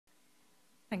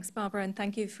Thanks, Barbara, and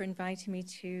thank you for inviting me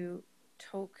to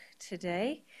talk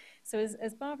today. So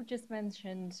as Barbara just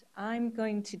mentioned, I'm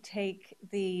going to take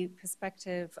the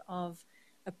perspective of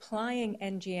applying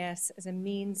NGS as a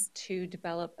means to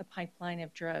develop a pipeline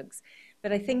of drugs.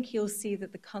 But I think you'll see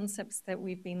that the concepts that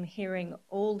we've been hearing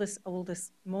all this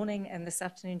morning and this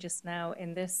afternoon just now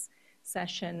in this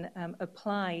session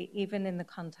apply even in the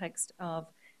context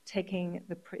of taking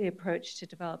the approach to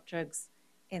develop drugs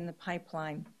in the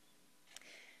pipeline.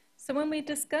 So when we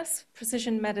discuss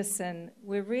precision medicine,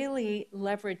 we're really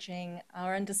leveraging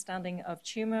our understanding of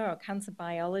tumor or cancer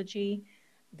biology,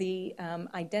 the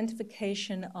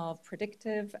identification of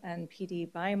predictive and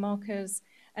PD biomarkers,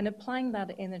 and applying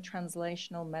that in a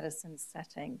translational medicine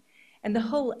setting. And the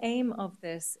whole aim of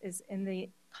this is in the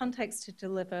context to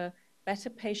deliver better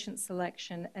patient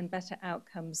selection and better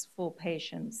outcomes for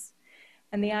patients.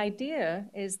 And the idea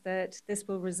is that this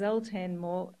will result in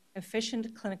more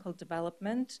efficient clinical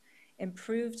development,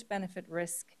 improved benefit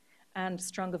risk, and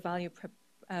stronger value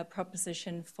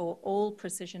proposition for all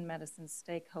precision medicine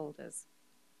stakeholders.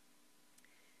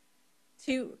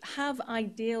 To have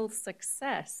ideal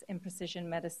success in precision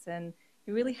medicine,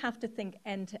 you really have to think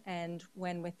end-to-end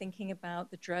when we're thinking about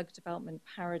the drug development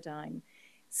paradigm,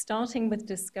 starting with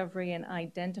discovery and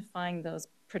identifying those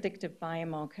predictive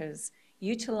biomarkers,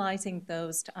 utilizing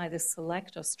those to either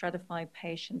select or stratify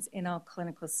patients in our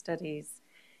clinical studies,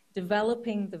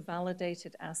 developing the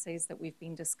validated assays that we've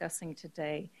been discussing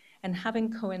today, and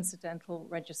having coincidental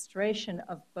registration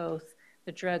of both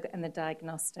the drug and the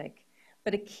diagnostic.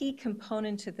 But a key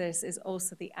component to this is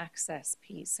also the access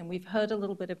piece, and we've heard a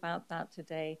little bit about that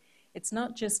today. It's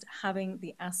not just having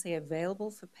the assay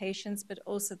available for patients, but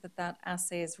also that that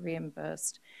assay is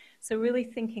reimbursed. So really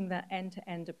thinking that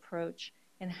end-to-end approach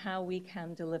in how we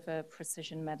can deliver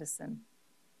precision medicine.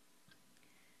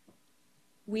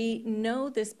 We know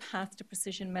this path to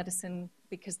precision medicine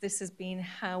because this has been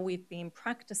how we've been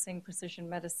practicing precision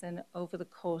medicine over the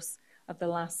course of the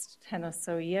last 10 or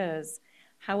so years.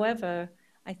 However,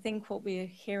 I think what we're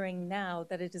hearing now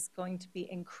that it is going to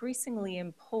be increasingly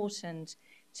important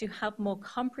to have more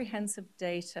comprehensive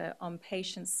data on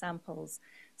patient samples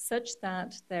such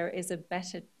that there is a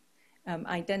better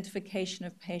identification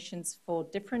of patients for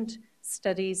different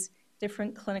studies,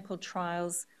 different clinical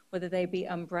trials, whether they be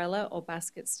umbrella or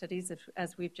basket studies,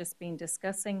 as we've just been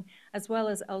discussing, as well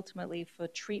as ultimately for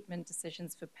treatment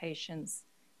decisions for patients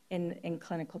in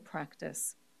clinical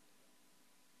practice.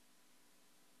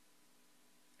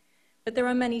 But there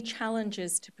are many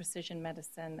challenges to precision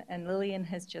medicine, and Lillian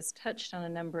has just touched on a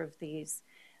number of these.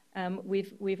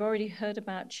 We've already heard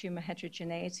about tumor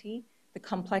heterogeneity, the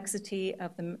complexity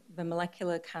of the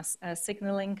molecular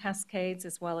signaling cascades,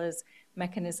 as well as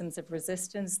mechanisms of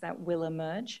resistance that will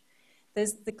emerge.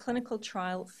 There's the clinical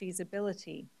trial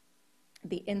feasibility,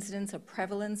 the incidence or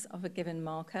prevalence of a given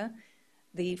marker,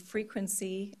 the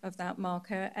frequency of that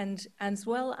marker, and as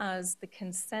well as the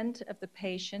consent of the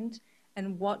patient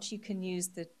and what you can use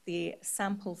the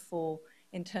sample for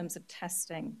in terms of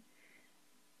testing.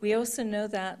 We also know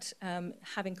that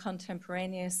having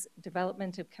contemporaneous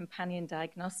development of companion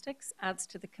diagnostics adds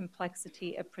to the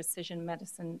complexity of precision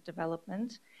medicine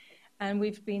development. And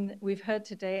we've heard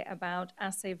today about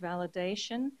assay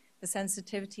validation, the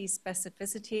sensitivity,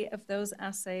 specificity of those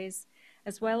assays,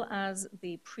 as well as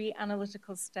the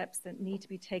pre-analytical steps that need to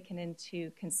be taken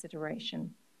into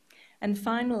consideration. And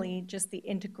finally, just the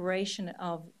integration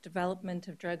of development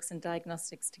of drugs and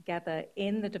diagnostics together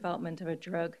in the development of a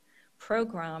drug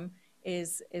program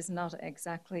is not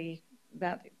exactly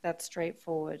that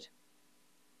straightforward.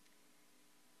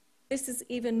 This is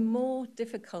even more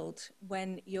difficult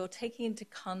when you're taking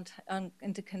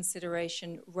into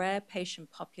consideration rare patient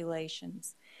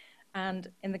populations.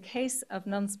 And in the case of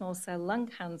non-small cell lung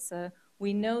cancer,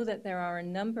 we know that there are a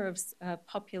number of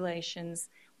populations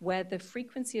where the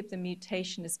frequency of the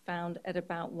mutation is found at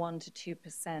about 1 to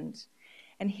 2%.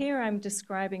 And here I'm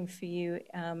describing for you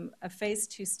a phase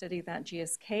 2 study that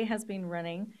GSK has been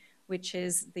running, which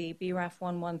is the BRAF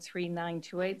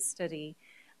 113928 study.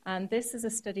 And this is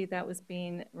a study that was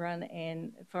being run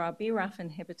for our BRAF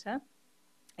inhibitor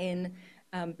in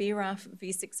BRAF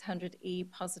V600E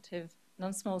positive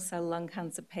non-small cell lung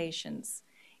cancer patients.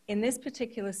 In this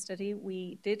particular study,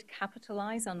 we did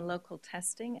capitalize on local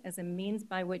testing as a means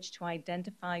by which to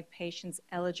identify patients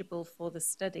eligible for the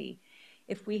study.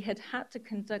 If we had had to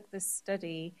conduct this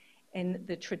study in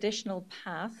the traditional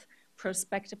path,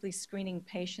 prospectively screening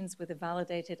patients with a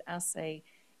validated assay,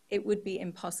 it would be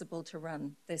impossible to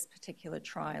run this particular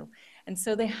trial. And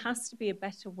so there has to be a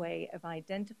better way of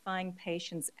identifying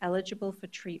patients eligible for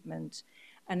treatment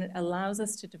and it allows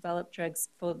us to develop drugs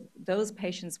for those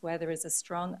patients where there is a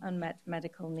strong unmet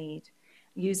medical need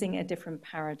using a different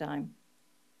paradigm.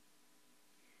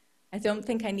 I don't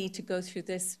think I need to go through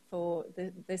this for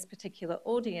this particular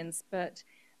audience, but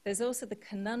there's also the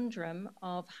conundrum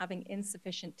of having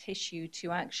insufficient tissue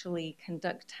to actually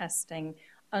conduct testing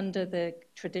under the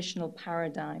traditional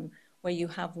paradigm where you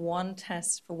have one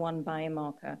test for one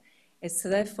biomarker. So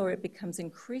therefore, it becomes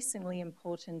increasingly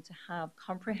important to have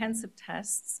comprehensive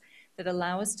tests that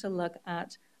allow us to look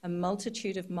at a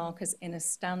multitude of markers in a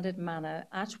standard manner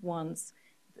at once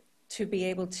to be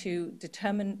able to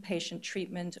determine patient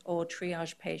treatment or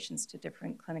triage patients to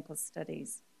different clinical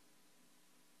studies.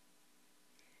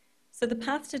 So the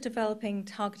path to developing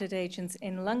targeted agents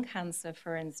in lung cancer,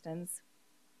 for instance,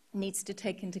 needs to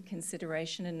take into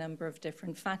consideration a number of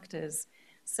different factors.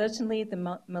 Certainly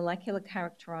the molecular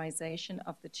characterization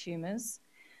of the tumors,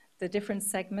 the different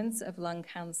segments of lung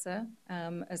cancer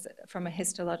from a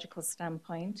histological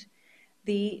standpoint,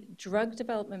 the drug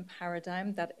development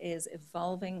paradigm that is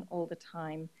evolving all the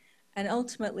time, and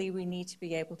ultimately we need to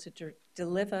be able to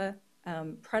deliver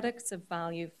products of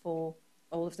value for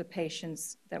all of the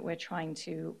patients that we're trying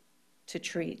to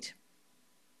treat.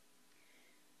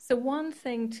 So one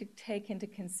thing to take into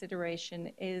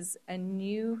consideration is a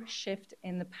new shift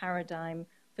in the paradigm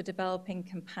for developing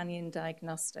companion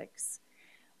diagnostics.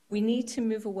 We need to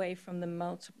move away from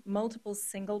the multiple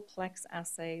single-plex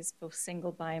assays for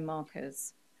single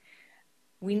biomarkers.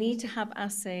 We need to have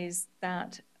assays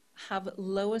that have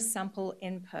lower sample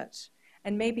input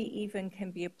and maybe even can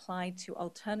be applied to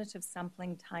alternative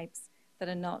sampling types that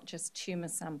are not just tumor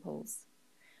samples.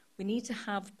 We need to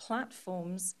have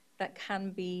platforms that can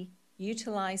be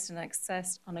utilized and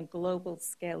accessed on a global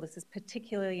scale. This is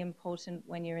particularly important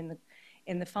when you're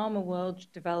in the pharma world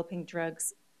developing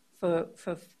drugs for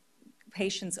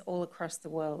patients all across the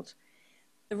world.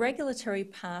 The regulatory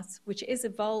path, which is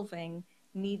evolving,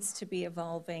 needs to be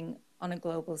evolving on a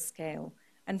global scale.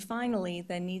 And finally,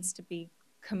 there needs to be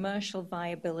commercial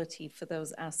viability for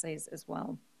those assays as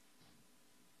well.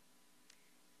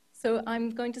 So I'm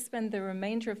going to spend the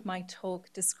remainder of my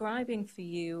talk describing for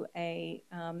you a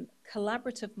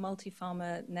collaborative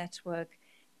multi-pharma network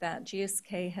that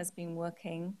GSK has been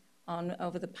working on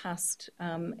over the past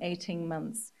 18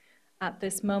 months. At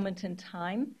this moment in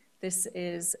time, this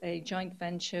is a joint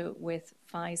venture with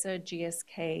Pfizer,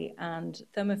 GSK, and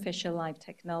Thermo Fisher Life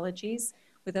Technologies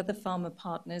with other pharma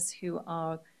partners who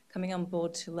are coming on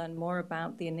board to learn more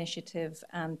about the initiative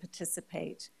and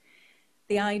participate.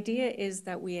 The idea is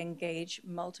that we engage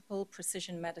multiple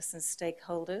precision medicine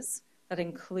stakeholders. That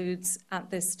includes, at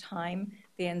this time,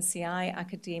 the NCI,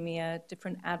 academia,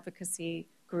 different advocacy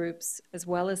groups, as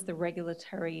well as the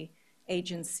regulatory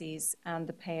agencies and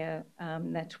the payer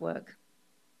network.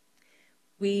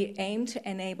 We aim to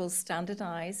enable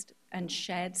standardized and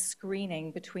shared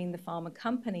screening between the pharma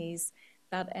companies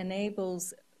that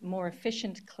enables more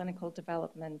efficient clinical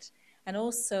development and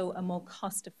also a more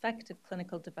cost-effective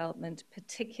clinical development,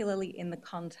 particularly in the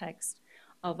context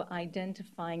of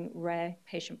identifying rare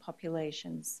patient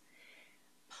populations.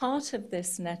 Part of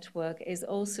this network is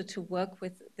also to work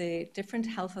with the different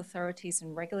health authorities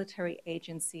and regulatory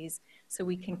agencies so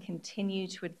we can continue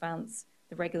to advance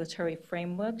the regulatory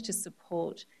framework to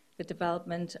support the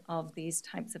development of these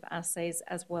types of assays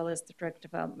as well as the drug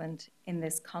development in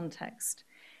this context.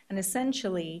 And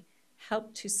essentially,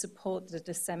 help to support the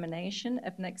dissemination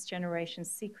of next-generation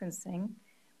sequencing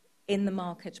in the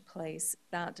marketplace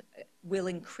that will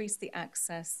increase the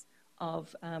access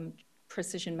of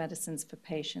precision medicines for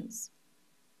patients.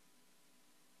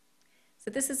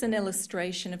 So this is an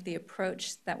illustration of the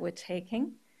approach that we're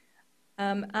taking.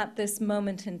 At this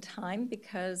moment in time,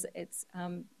 because it's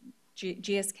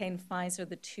GSK and Pfizer,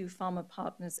 the two pharma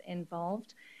partners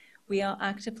involved, we are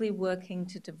actively working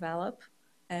to develop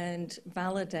and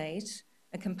validate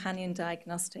a companion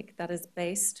diagnostic that is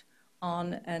based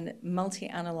on a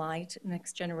multi-analyte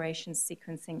next-generation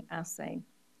sequencing assay.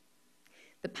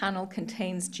 The panel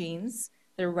contains genes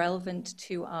that are relevant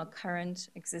to our current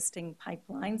existing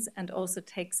pipelines and also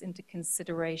takes into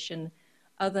consideration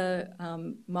other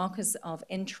markers of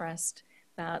interest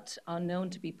that are known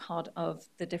to be part of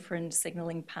the different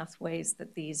signaling pathways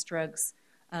that these drugs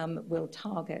will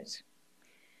target.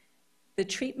 The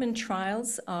treatment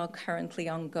trials are currently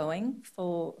ongoing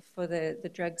for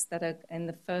the drugs that are in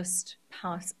the first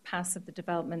pass of the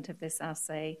development of this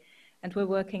assay, and we're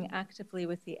working actively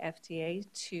with the FDA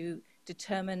to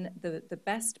determine the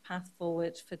best path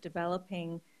forward for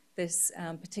developing this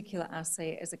particular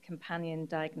assay as a companion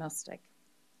diagnostic.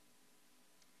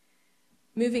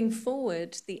 Moving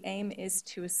forward, the aim is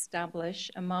to establish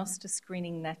a master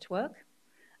screening network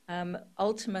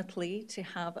ultimately to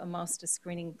have a master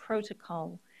screening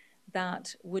protocol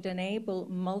that would enable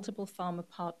multiple pharma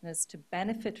partners to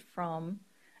benefit from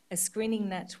a screening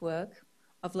network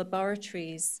of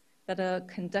laboratories that are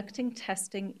conducting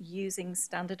testing using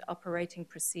standard operating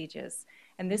procedures.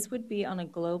 And this would be on a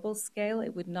global scale.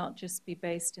 It would not just be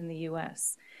based in the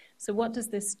US. So what does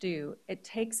this do? It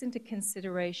takes into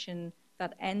consideration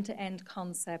that end-to-end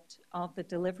concept of the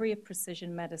delivery of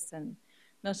precision medicine.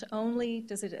 Not only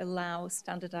does it allow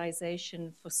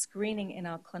standardization for screening in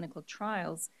our clinical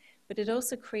trials, but it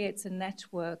also creates a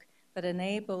network that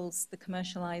enables the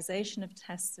commercialization of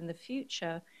tests in the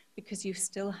future, because you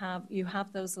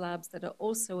have those labs that are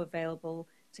also available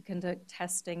to conduct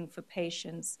testing for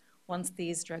patients once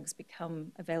these drugs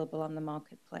become available on the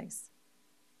marketplace.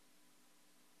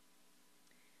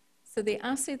 So the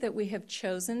assay that we have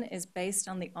chosen is based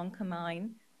on the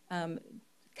Oncomine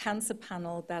cancer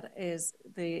panel. That is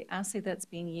the assay that's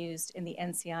being used in the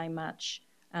NCI match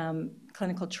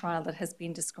clinical trial that has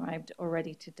been described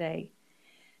already today.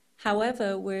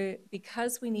 However,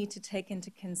 because we need to take into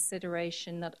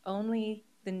consideration not only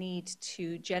the need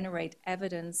to generate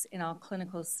evidence in our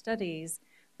clinical studies,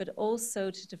 but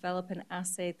also to develop an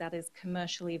assay that is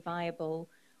commercially viable,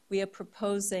 we are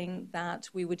proposing that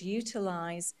we would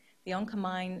utilize the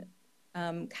Oncomine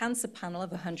cancer panel of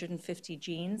 150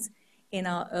 genes in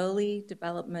our early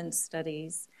development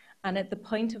studies, and at the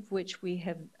point of which we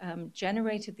have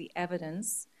generated the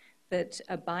evidence that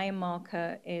a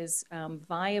biomarker is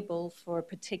viable for a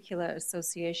particular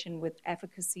association with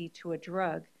efficacy to a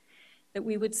drug, that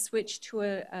we would switch to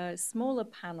a smaller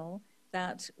panel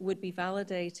that would be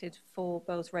validated for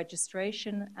both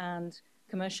registration and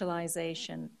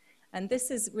commercialization. And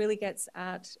this really gets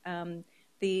at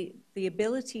the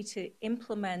ability to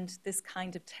implement this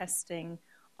kind of testing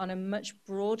on a much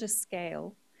broader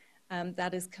scale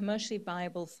that is commercially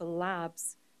viable for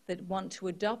labs that want to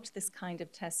adopt this kind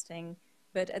of testing,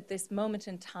 but at this moment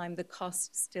in time, the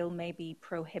cost still may be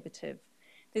prohibitive.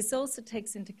 This also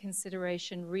takes into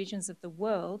consideration regions of the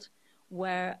world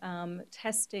where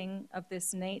testing of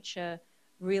this nature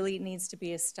really needs to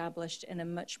be established in a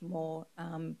much more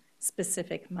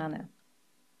specific manner.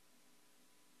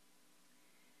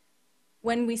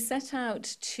 When we set out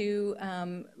to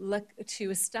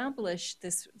establish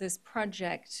this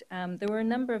project, there were a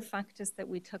number of factors that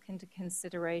we took into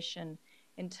consideration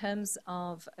in terms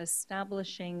of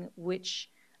establishing which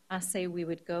assay we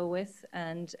would go with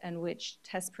and which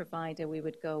test provider we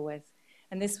would go with.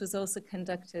 And this was also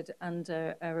conducted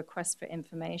under a request for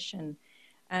information.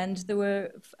 And there were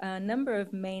a number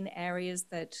of main areas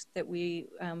that we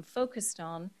focused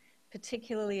on,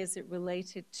 particularly as it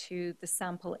related to the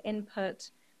sample input,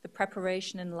 the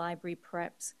preparation and library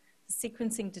preps, the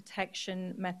sequencing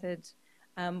detection method,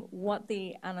 what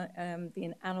the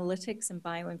analytics and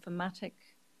bioinformatic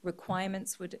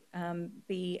requirements would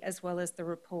be, as well as the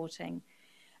reporting.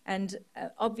 And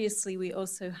obviously, we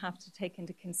also have to take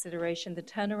into consideration the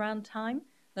turnaround time,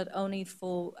 not only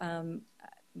for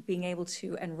being able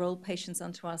to enroll patients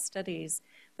onto our studies,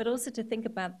 but also to think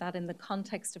about that in the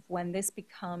context of when this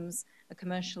becomes a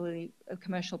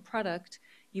commercial product.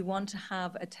 You want to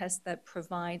have a test that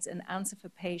provides an answer for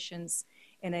patients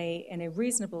in a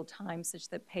reasonable time, such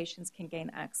that patients can gain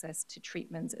access to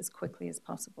treatments as quickly as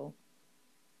possible.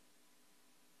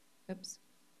 Oops.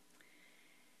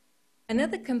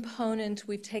 Another component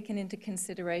we've taken into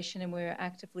consideration and we're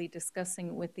actively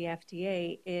discussing with the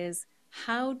FDA is,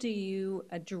 how do you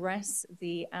address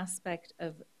the aspect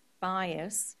of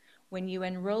bias when you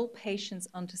enroll patients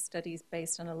onto studies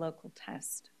based on a local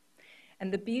test?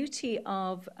 And the beauty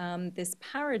of this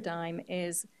paradigm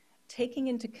is taking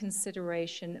into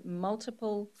consideration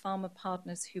multiple pharma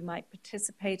partners who might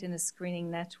participate in a screening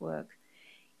network,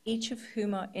 each of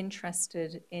whom are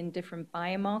interested in different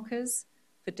biomarkers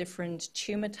for different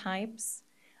tumor types,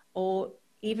 or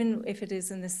even if it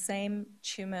is in the same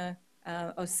tumor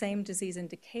or same disease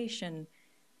indication,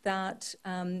 that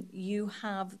you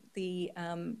have the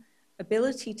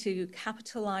ability to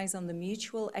capitalize on the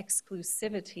mutual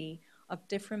exclusivity of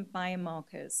different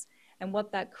biomarkers. And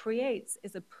what that creates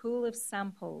is a pool of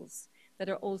samples that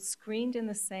are all screened in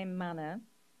the same manner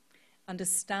under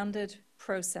standard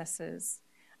processes.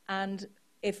 And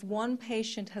if one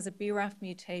patient has a BRAF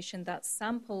mutation, that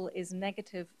sample is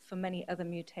negative for many other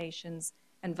mutations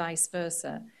and vice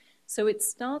versa. So it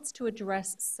starts to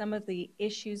address some of the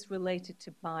issues related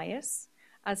to bias,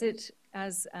 as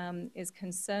is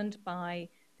concerned by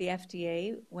the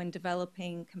FDA when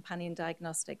developing companion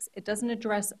diagnostics. It doesn't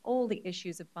address all the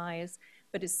issues of bias,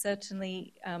 but it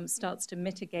certainly starts to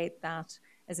mitigate that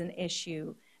as an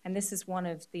issue. And this is one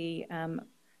of the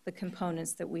the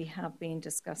components that we have been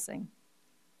discussing.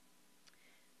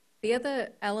 The other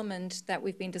element that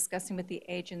we've been discussing with the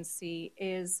agency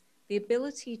is the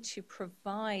ability to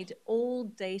provide all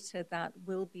data that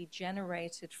will be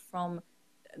generated from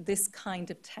this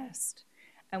kind of test,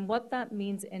 and what that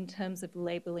means in terms of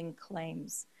labeling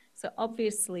claims. So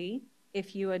obviously,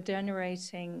 if you are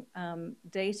generating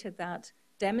data that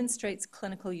demonstrates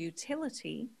clinical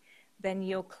utility, then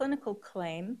your clinical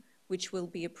claim, which will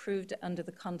be approved under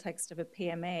the context of a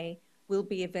PMA, will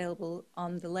be available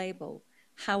on the label.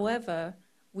 However,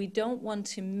 we don't want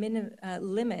to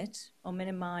limit or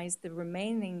minimize the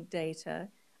remaining data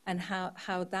and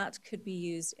how that could be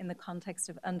used in the context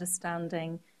of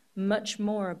understanding much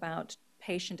more about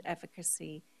patient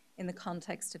efficacy in the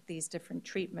context of these different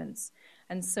treatments.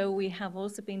 And so we have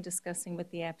also been discussing with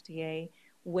the FDA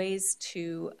ways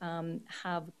to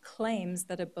have claims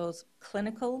that are both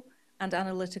clinical and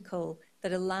analytical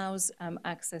that allows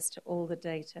access to all the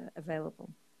data available.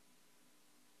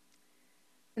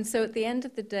 And so at the end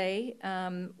of the day,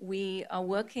 we are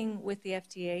working with the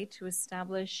FDA to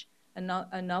establish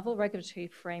a novel regulatory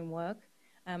framework,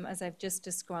 as I've just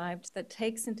described, that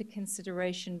takes into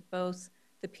consideration both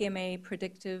the PMA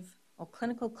predictive or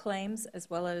clinical claims as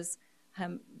well as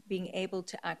being able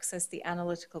to access the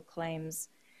analytical claims.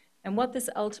 And what this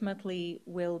ultimately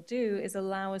will do is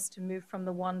allow us to move from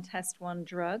the one test, one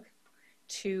drug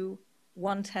to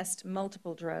one test,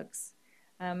 multiple drugs.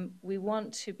 We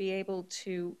want to be able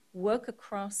to work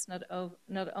across not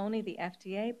only the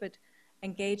FDA, but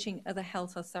engaging other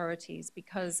health authorities,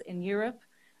 because in Europe,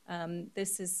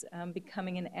 this is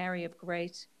becoming an area of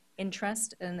great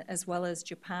interest, and as well as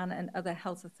Japan and other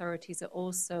health authorities are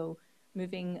also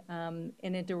moving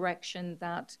in a direction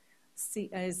that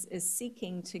is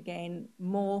seeking to gain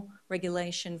more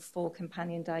regulation for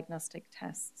companion diagnostic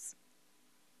tests.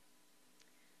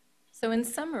 So in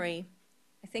summary,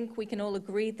 I think we can all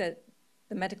agree that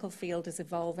the medical field is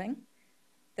evolving,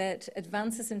 that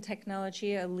advances in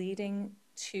technology are leading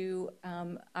to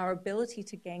our ability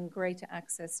to gain greater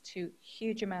access to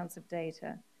huge amounts of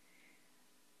data.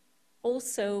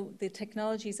 Also, the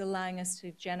technology is allowing us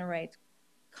to generate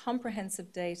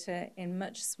comprehensive data in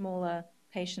much smaller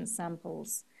patient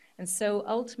samples. And so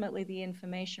ultimately, the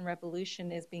information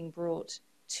revolution is being brought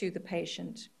to the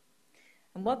patient.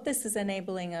 And what this is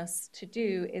enabling us to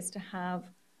do is to have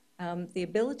the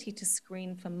ability to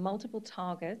screen for multiple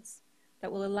targets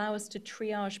that will allow us to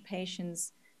triage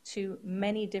patients to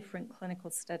many different clinical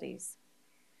studies.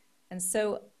 And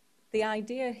so the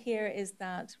idea here is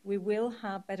that we will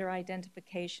have better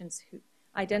identification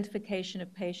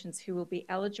of patients who will be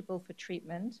eligible for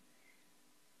treatment,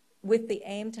 with the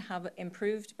aim to have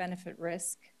improved benefit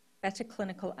risk, better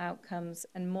clinical outcomes,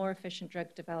 and more efficient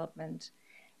drug development.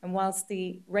 And whilst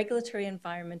the regulatory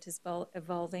environment is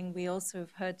evolving, we also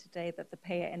have heard today that the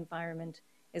payer environment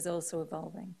is also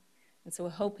evolving. And so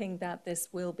we're hoping that this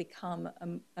will become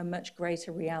a much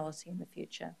greater reality in the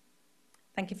future.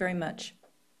 Thank you very much.